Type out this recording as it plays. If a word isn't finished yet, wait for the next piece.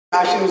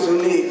Passion is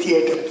only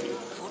theatre.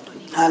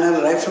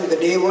 And right from the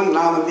day one,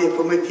 now I'm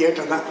the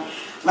theatre.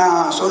 Now,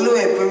 solo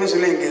எப்பவுமே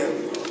சொல்லுங்க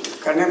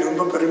கண்ணன்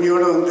ரொம்ப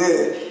பெருமையோட வந்து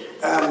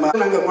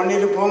நாங்கள்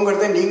பண்ணிட்டு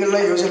போங்கிறத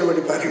நீங்களாம் யோசனை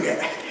பண்ணி பாருங்க.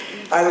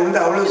 அது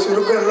வந்து அவ்வளோ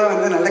சுருக்கிறதுலாம்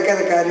வந்து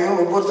நடக்காத காரியம்.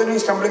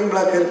 ஒவ்வொருத்தரும் ஸ்டம்பிளிங்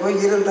பிளாக் இருக்கும்,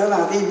 இருந்தாலும்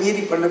அதையும்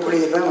மீறி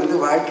பண்ணக்கூடியதுதான் வந்து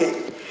வாழ்க்கை.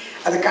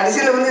 அது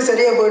கடைசியில் வந்து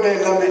சரியாக போய்ட்டு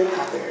எல்லாமே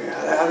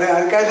அது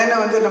அதுக்காக தானே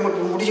வந்து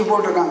நமக்கு முடிச்சு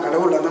போட்டிருக்கான்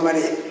கடவுள் அந்த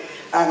மாதிரி.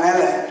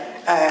 அதனால்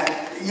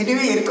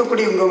இதுவே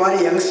இருக்கக்கூடிய உங்கள் மாதிரி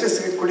யங்ஸ்டர்ஸ்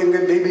இருக்கக்கூடியவங்க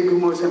பேபி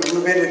பூமர்ஸ் 3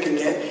 பேர்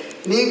இருக்கீங்க.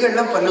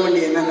 நீங்கள்லாம் பண்ண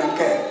வேண்டிய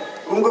என்னன்னாக்க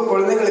உங்கள்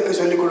குழந்தைங்களுக்கு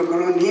சொல்லிக்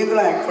கொடுக்கணும்,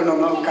 நீங்களும் ஆக்ட்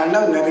பண்ணணும்,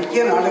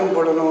 நிறைய நாடகம்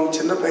போடணும்.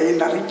 சின்ன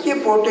பையன் நிறைய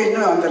போட்டு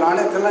இன்னும் அந்த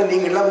நாடகத்தெல்லாம்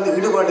நீங்கள்லாம் வந்து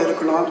ஈடுபாடு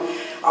இருக்கணும்,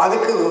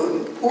 அதுக்கு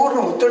பூர்ண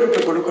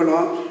ஒத்துழைப்பு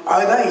கொடுக்கணும்.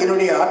 அதுதான்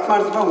என்னுடைய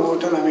ஆத்மார்த்தமாக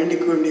உங்கள்கிட்ட நான்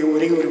வேண்டிக்க வேண்டிய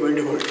ஒரே ஒரு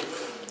வேண்டுகோள்.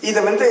 இதை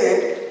வந்து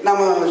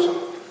நம்ம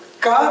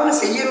காரணம்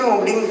செய்யணும்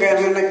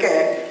அப்படிங்கிறதுனாக்க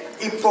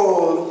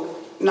இப்போது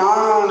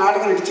நான்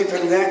நாடகம் நடிச்சிட்டு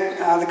இருந்தேன்.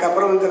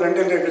 அதுக்கப்புறம் வந்து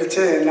 2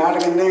 கழிச்சு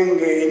நாடகம்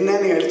இங்கே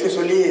என்னன்னு எடுத்து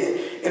சொல்லி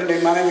என்னுடைய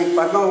மனைவி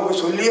பத்மாவுக்கு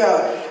சொல்லி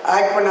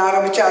ஆக்ட் பண்ண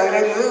ஆரம்பித்து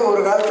அதுலேருந்து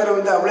ஒரு காலத்தில்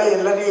வந்து அவ்வளோ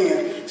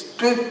எல்லாரையும்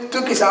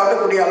தூக்கி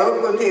சாப்பிடக்கூடிய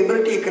அளவுக்கு வந்து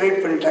எபிலிட்டியை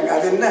கிரியேட் பண்ணிட்டாங்க.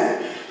 அது என்ன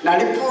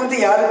நடிப்பு வந்து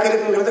யாருக்கு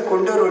இருக்குங்கிறத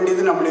கொண்டு வர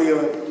வேண்டியது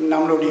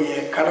நம்மளுடைய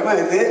கடமை.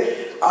 இது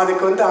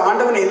அதுக்கு வந்து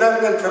ஆண்டவன்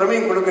எல்லாருக்கும்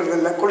திறமையும் கொடுக்கறது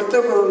இல்லை,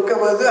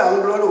 கொடுக்கும்போது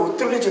அவங்களோட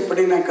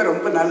ஒத்துழைச்சப்படினாக்கா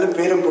ரொம்ப நல்ல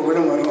பேரும்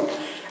புகழும் வரும்.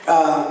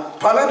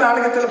 பல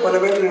நாடகத்தில் பல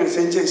பேர்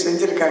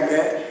செஞ்சுருக்காங்க.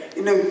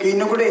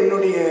 இன்னும் கூட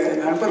என்னுடைய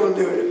நண்பர்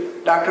வந்து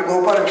டாக்டர்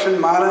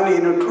கோபாலகிருஷ்ணன் மாறானு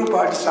என்னோட ட்ரூப்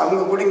ஆர்டிஸ்ட்,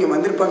 அவங்க கூட இங்கே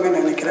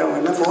வந்திருப்பாங்கன்னு நினைக்கிறேன்.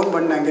 அவங்க என்ன ஃபோன்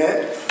பண்ணாங்க,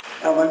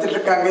 வந்துட்டு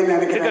இருக்காங்கன்னு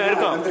நினைக்கிறேன்.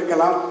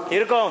 வந்திருக்கலாம்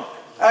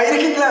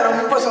இருக்கீங்களா?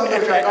 ரொம்ப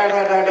சந்தோஷம்.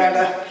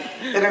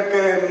 எனக்கு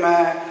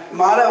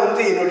மாலா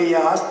வந்து என்னுடைய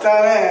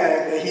ஆஸ்தான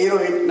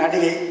ஹீரோயின்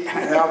நடிகை.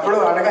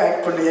 அவ்வளோ அழகாக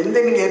ஆக்ட் பண்ணு,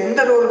 நீங்கள்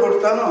எந்த ரோல்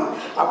கொடுத்தாலும்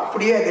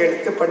அப்படியே அதை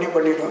எடுத்து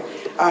பண்ணிட்டோம்.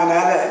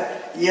 அதனால்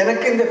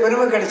எனக்கு இந்த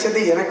பெருமை கிடைச்சது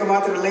எனக்கு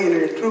மாத்திரம் இல்லை,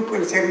 என்னுடைய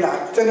ட்ரூப்பில் சேர்ந்த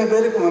அத்தனை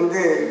பேருக்கு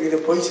வந்து இது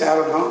போய்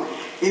சேரணும்.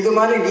 இது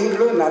மாதிரி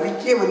நீங்களும்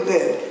நிறைய வந்து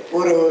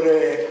ஒரு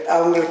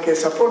அவங்களுக்கு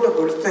சப்போர்ட்டை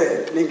கொடுத்து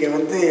நீங்கள்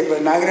வந்து இப்போ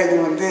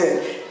நாகராஜன் வந்து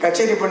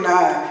கச்சேரி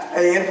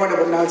ஏற்பாடு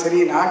பண்ணாலும் சரி,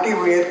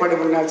 நாட்டியம் ஏற்பாடு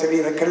பண்ணாலும் சரி,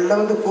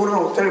 இதுக்கெல்லாம் வந்து பூர்ண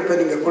ஒத்துழைப்பை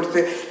நீங்கள்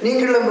கொடுத்து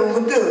நீங்களும்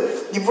வந்து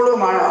இவ்வளோ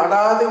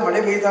அடாது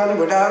மழை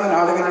பெய்தாலும் விடாத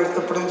நாடகம்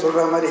நடத்தப்படும்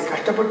சொல்கிற மாதிரி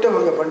கஷ்டப்பட்டு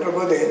அவங்க பண்ணுற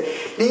போது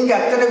நீங்கள்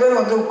அத்தனை பேர்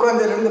வந்து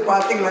உட்கார்ந்துருந்து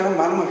பார்த்தீங்களாலும்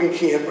மன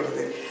மகிழ்ச்சி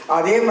ஏற்படுது.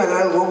 அதே மாதிரி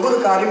தான் ஒவ்வொரு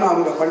காரியமும்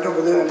அவங்க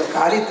பண்ணுறபோது அந்த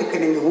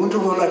காரியத்துக்கு நீங்கள்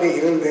ஊன்றுகோலாக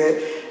இருந்து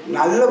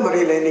நல்ல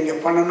முறையில் நீங்கள்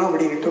பண்ணணும்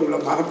அப்படின்ட்டு உங்களை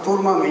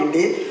மனப்பூர்வமாக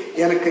வேண்டி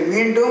எனக்கு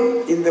மீண்டும்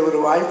இந்த ஒரு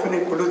வாய்ப்பினை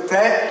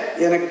கொடுத்த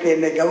எனக்கு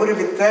என்னை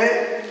கௌரவித்த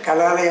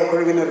கலாலய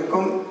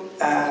குழுவினருக்கும்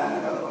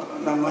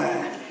நம்ம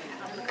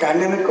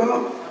கண்ணனுக்கும்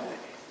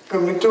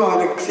மற்றும்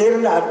அதுக்கு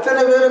சேர்ந்த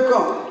அத்தனை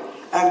பேருக்கும்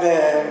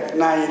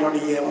நான்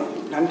என்னுடைய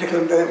நன்றி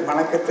கலந்த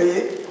வணக்கத்தை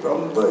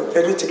ரொம்ப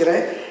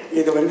தெரிவிச்சுக்கிறேன்.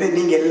 இது வந்து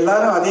நீங்கள்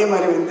எல்லாரும் அதே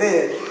மாதிரி வந்து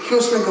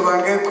ஹியூஸ்டனுக்கு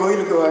வாங்க,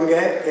 கோயிலுக்கு வாங்க,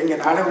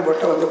 எங்கள் நாடகம்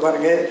போட்டு வந்து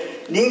பாருங்கள்.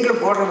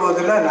 நீங்களும் போடுற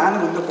போதெல்லாம்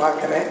நானும் வந்து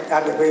பார்க்குறேன்.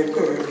 அந்த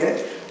பேருக்கு இருக்க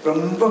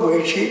ரொம்ப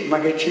மகிழ்ச்சி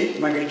மகிழ்ச்சி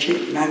மகிழ்ச்சி.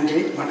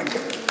 நன்றி,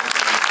 வணக்கம்.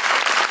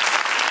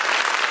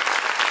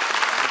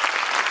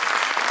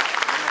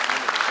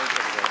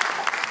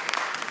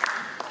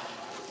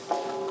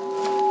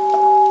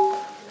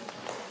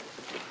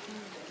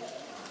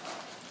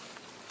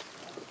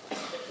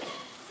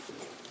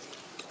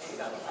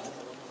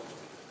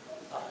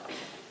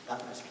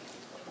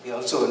 We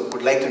also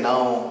would like to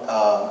now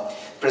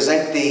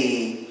present the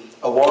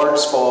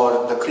awards for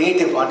the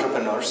creative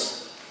entrepreneurs.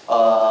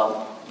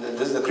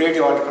 This is the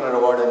Creative Entrepreneur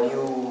Award, a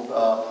new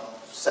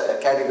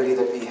category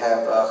that we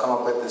have come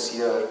up with this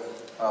year,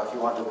 if you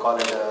want to call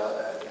it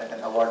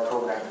an award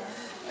program.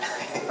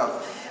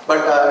 But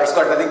it's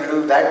got nothing to do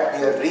with that.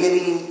 We are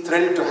really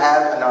thrilled to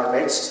have in our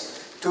midst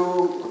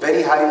 2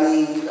 very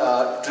highly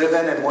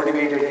driven and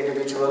motivated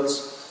individuals.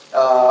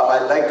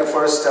 I'd like to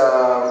first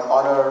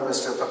honor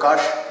Mr.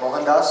 Prakash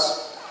Mohandas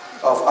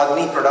of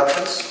Agni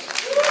Productions.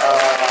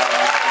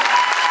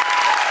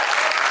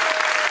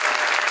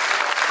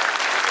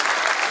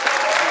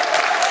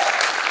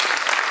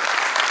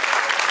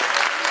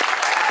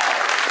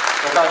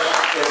 Prakash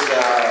is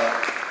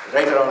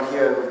right around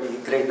here, would be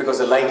great because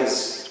the light is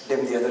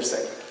dim the other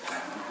side.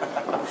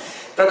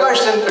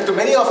 Prakash, to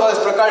many of us,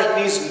 Prakash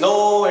needs no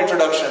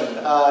introduction.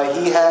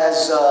 He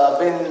has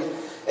been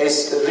is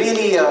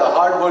really a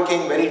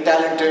hard-working, very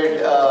talented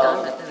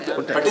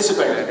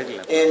participant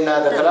in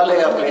the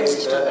Kalalaya plays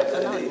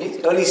in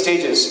the early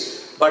stages.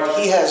 But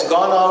he has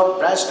gone out,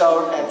 branched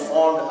out and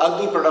formed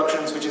Agni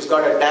Productions, which has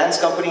got a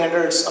dance company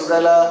under its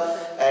umbrella,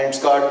 and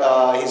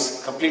he's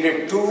completed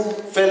 2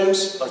 films,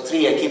 or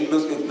 3, I keep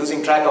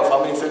losing track of how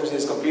many films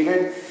he's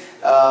completed.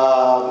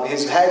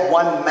 He's had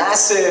one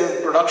massive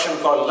production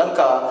called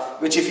Lanka,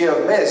 which if you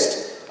have missed,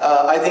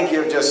 I think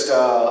you've just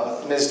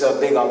missed a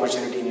big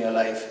opportunity in your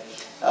life.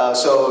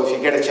 So if you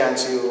get a chance,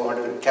 you want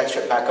to catch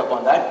back up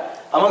on that.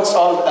 Amongst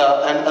all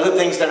and other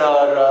things that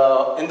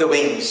are in the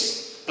wings,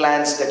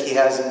 plans that he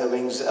has in the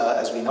wings,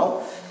 as we know.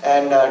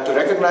 And to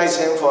recognize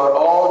him for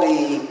all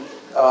the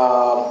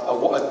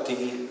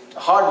the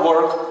hard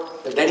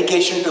work, the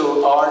dedication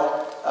to art.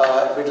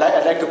 I'd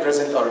like to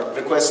present or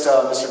request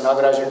Mr.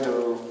 Nagarajan to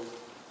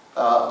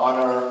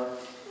honor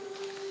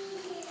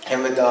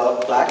him with the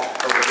plaque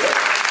over here.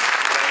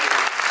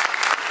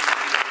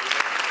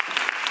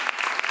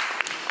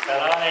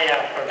 Kalalaya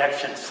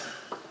Productions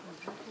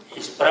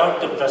is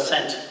proud to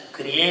present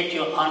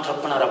Creative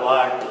Entrepreneur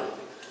Award to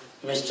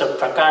Mr.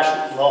 Prakash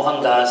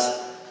Mohandas,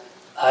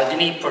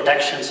 Agni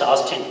Productions,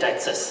 Austin,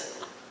 Texas.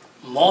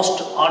 Most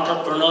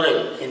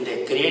entrepreneurial in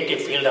the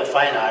creative field of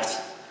fine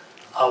arts,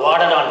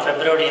 awarded on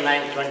February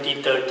 9,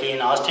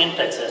 2013, Austin,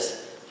 Texas,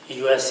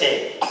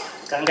 USA.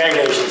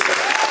 Congratulations, sir.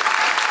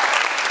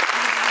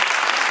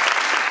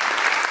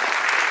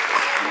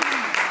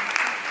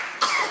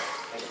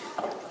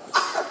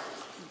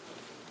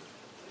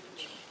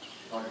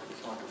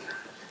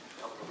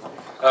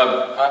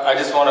 I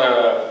just want to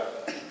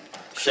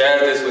share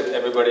this with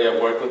everybody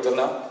I've worked with till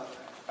now.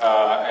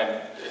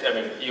 And I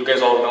mean, you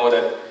guys all know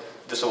that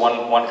this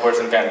one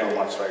person can't do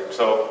much, right?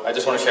 So I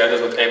just want to share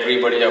this with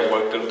everybody I've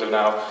worked with till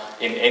now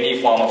in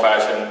any form or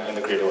fashion in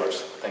the creative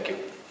arts. Thank you.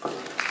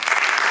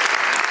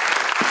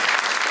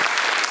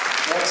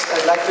 Next,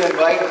 I'd like to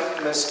invite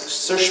Ms.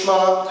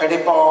 Sushma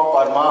Khadipan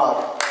Parmar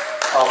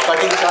of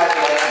Cutting Chai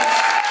Productions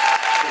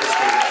to the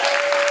stage.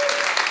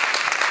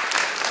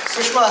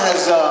 Sushma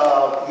has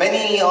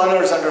many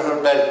honors under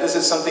her belt. This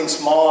is something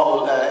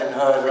small in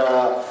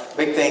her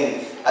big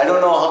thing. I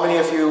don't know how many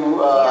of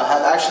you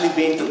have actually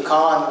been to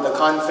Cannes, the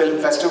Cannes Film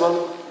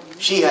Festival.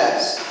 She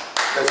has.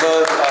 The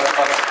girls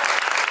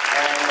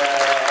and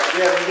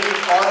we are indeed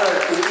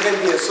honored to even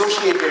be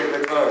associated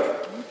with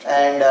her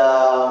and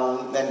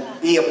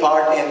be a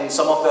part in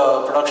some of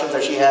the productions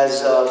that she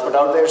has put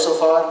out there so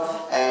far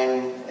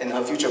and in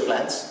her future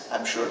plans,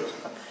 I'm sure.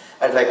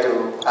 I'd like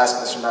to ask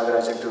Mr.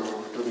 Nagarajan to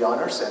do the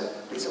honors and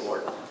please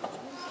award.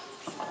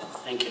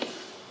 Thank you.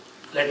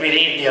 Let me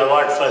read the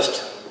award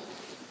first.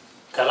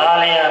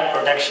 Kalalaya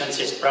Productions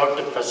is proud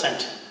to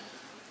present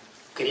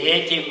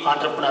Creative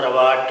Entrepreneur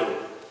Award to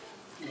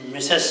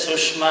Mrs.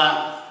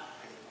 Sushma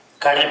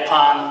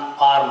Khadipan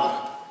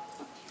Parmar.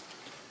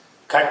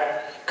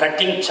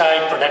 Cutting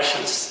Chai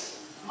Productions,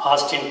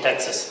 Austin,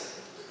 Texas.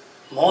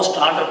 Most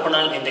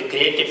entrepreneurial in the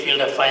creative field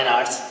of fine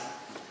arts.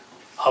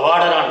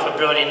 Awarded on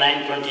February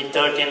 9,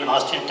 2013,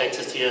 Austin,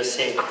 Texas,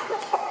 USA.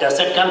 Does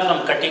it come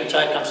from cutting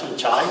chai? Comes from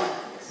chai?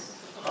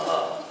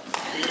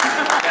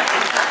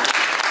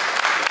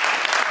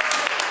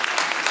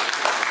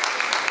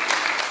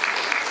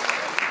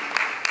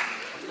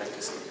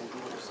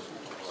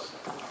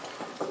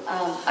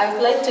 I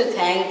would like to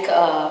thank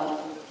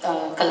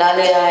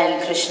Kalalaya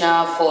and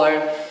Krishna for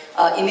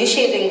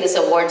initiating this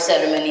award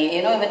ceremony.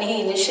 You know, when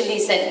he initially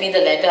sent me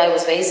the letter, I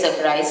was very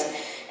surprised.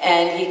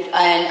 And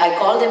I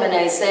called him and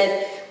I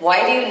said,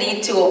 why do you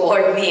need to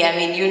award me? I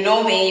mean, you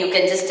know me, you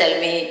can just tell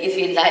me if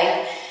you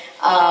like.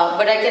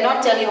 But I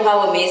cannot tell you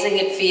how amazing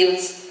it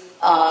feels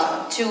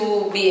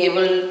to be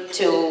able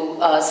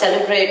to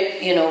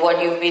celebrate, you know,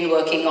 what you've been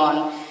working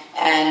on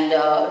and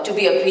to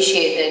be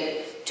appreciated.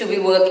 To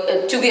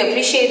be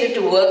appreciated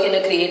to work in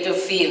a creative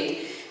field,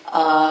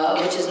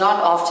 which is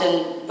not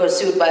often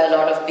pursued by a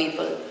lot of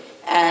people.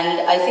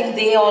 And I think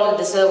they all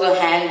deserve a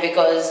hand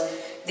because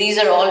these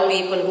are all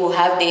people who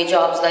have day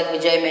jobs like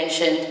Vijay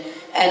mentioned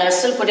and are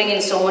still putting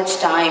in so much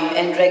time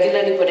and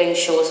regularly putting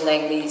shows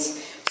like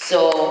these.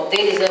 So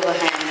they deserve a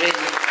hand,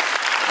 really.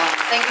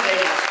 Thank you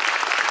very much.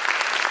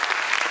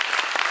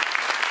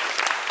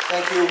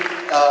 Thank you.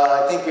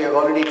 I think we have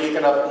already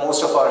taken up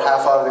most of our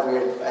half hour that we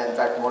had, in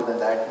fact more than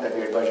that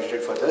we had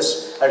budgeted for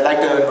this. I'd like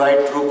to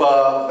invite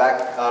Rupa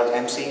back, our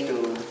MC,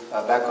 to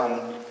back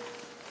on.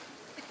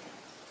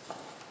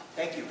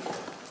 Thank you.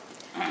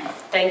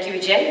 Thank you,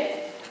 Vijay.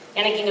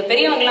 எனக்கு இங்க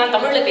பெரியவங்கலாம்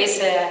தமிழ்ல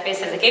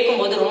பேசுறது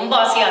கேட்கும்போது ரொம்ப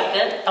ஆசையா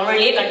இருக்கு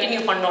தமிழ்லயே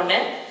continue பண்ணோன்னு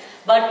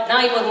பட்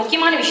நான் இப்போ ஒரு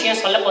முக்கியமான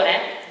விஷயம் சொல்ல போறேன்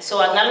ஸோ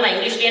அதனால நான்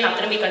இங்கிலீஷ்லயே நான்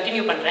திரும்பி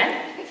கண்டினியூ பண்றேன்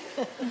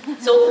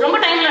ஸோ ரொம்ப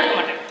டைம்லாம் எடுக்க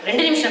மாட்டேன்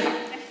 2 நிமிஷம் தான்.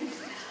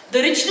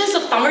 The richness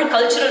of Tamil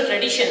cultural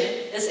tradition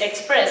is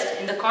expressed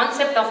in the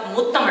concept of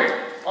Muttamil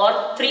or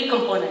 3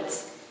 components.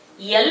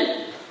 Iyal,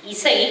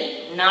 Isai,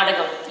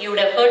 Nadagam. You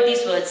would have heard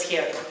these words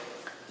here.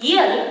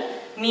 Iyal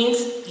means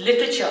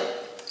literature.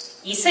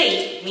 Isai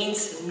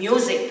means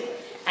music.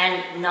 And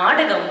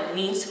Nadagam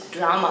means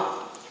drama.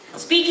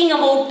 Speaking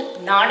about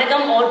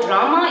Nadagam or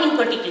drama in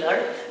particular,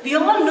 we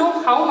all know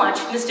how much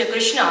Mr.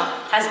 Krishna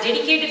has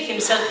dedicated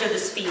himself to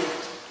this field.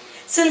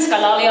 Since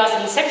Kalalaya's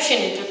inception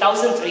in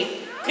 2003,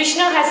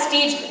 Krishna has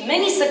staged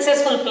many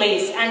successful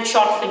plays and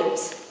short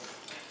films.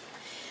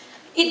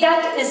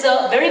 That is a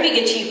very big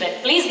achievement.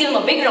 Please give him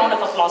a big round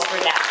of applause for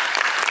that.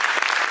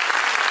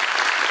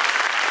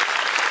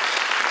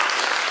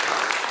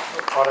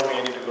 Pardon me,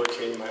 I need to go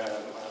change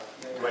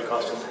my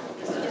costume.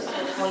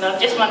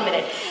 Just 1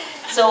 minute.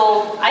 So,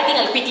 I think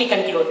I'll quickly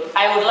conclude.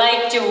 I would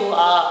like to,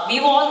 we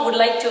all would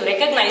like to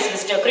recognize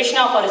Mr.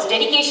 Krishna for his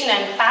dedication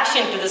and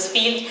passion to this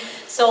field.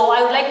 So, I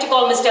would like to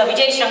call Mr.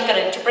 Vijay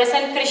Shankaran to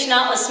present Krishna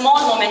a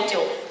small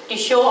memento to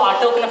show our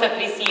token of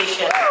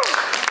appreciation.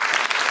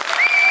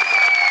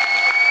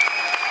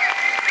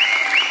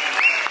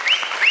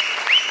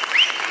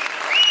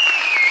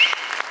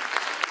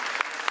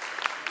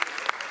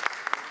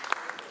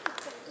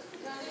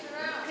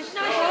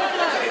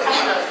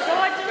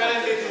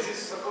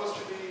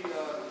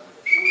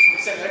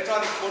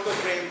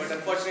 frame, but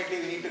unfortunately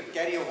we need to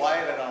carry a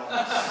wire around.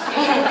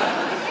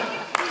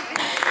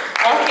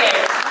 Okay.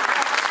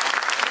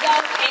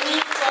 Without any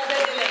further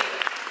delay,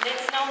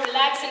 let's now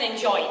relax and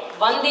enjoy.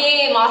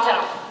 Vande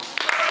Mataram.